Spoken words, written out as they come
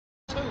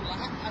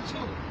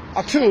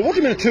A tool? What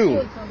do you mean a tool?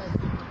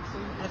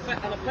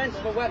 An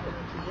offensive weapon.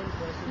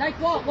 Like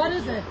what? What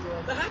is it?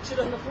 The hatchet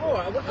on the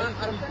floor. An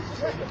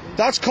offensive weapon.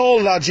 That's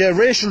called, lads,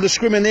 racial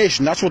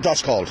discrimination. That's what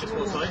that's called.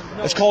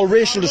 It's called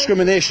racial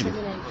discrimination.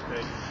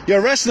 You're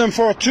arresting them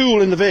for a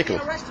tool in the vehicle.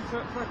 You're arrested for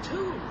a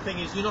tool. The thing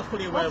is, you're not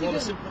fully aware of all the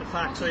simple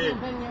facts, are you?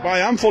 I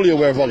am fully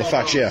aware of all the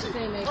facts, yeah.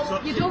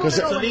 Because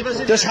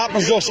this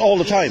happens to us all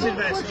the time.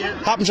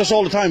 Happens to us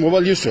all the time. We're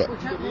well used to it.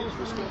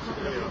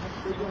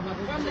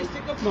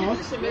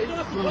 Listen, mate, you don't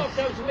have to talk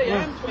down to me.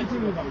 I'm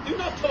 21. Do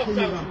not talk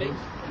down to me.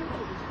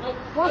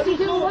 What's he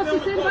doing? What's he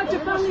saying about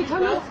your family,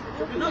 Thomas?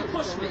 Do not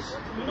push me.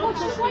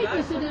 What's his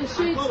whiteness in his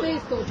shade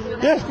space, though?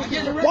 Yeah.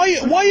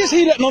 Why is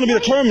he letting on to be the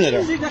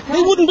Terminator?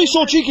 He wouldn't be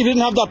so cheeky if he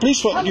didn't have that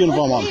police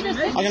uniform on.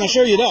 I can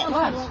assure you that.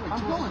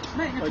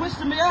 Mate, you're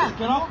twisting me out,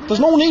 you know? There's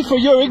no need for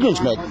your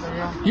ignorance, mate.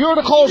 You're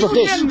the cause of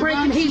this.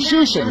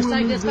 Shooting.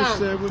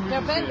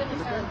 They're bending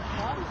his hand.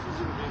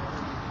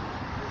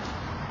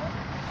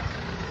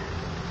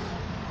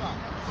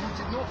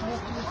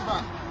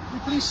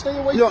 Please stay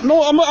away.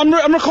 No,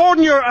 I'm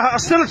recording your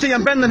hostility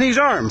and bending his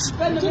arms.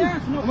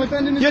 Am I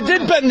bending his You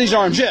did bend his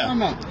arms,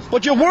 yeah.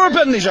 But you were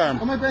bending his arm.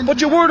 But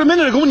you were a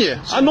minute ago, weren't you?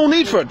 And no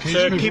need for it.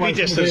 Sir, keep your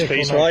distance,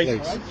 please,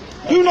 right?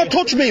 Do not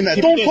touch me,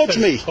 mate. Don't touch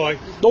me.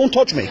 Don't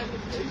touch me.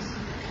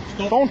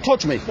 Don't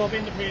touch me.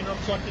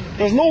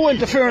 There's no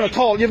interfering at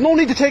all. You've no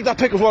need to take that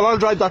pic as well. I'll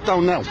drive that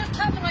down now.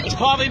 It's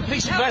part of the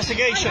police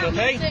investigation,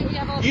 okay?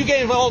 You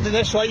get involved in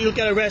this, right? You'll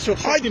get arrested.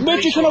 Mate,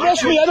 you can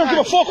arrest me. I don't give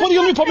a fuck. What are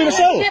you going to put me in a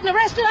cell? Getting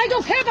arrested? I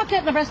don't care about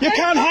getting arrested. You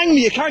can't hang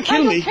me. You can't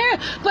kill me. I don't care.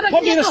 But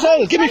Put me in a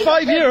cell. Give me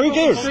 5 years. Who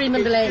cares?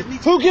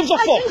 Who gives a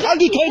fuck? I'll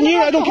do 10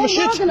 years. I don't give a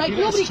shit.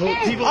 Nobody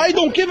cares. I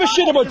don't give a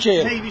shit about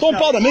jail. Don't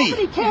bother me.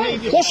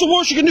 What's the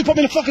worst you can do? Put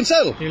me in a fucking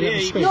cell.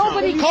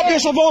 Nobody Copy cares.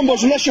 yourself on,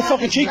 boys, unless you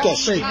fucking cheat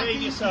us.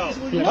 Behave yourself.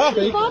 Huh?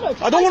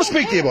 I don't want to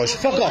speak to you, boys.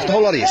 Fuck off, the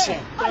whole lot of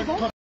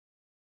you.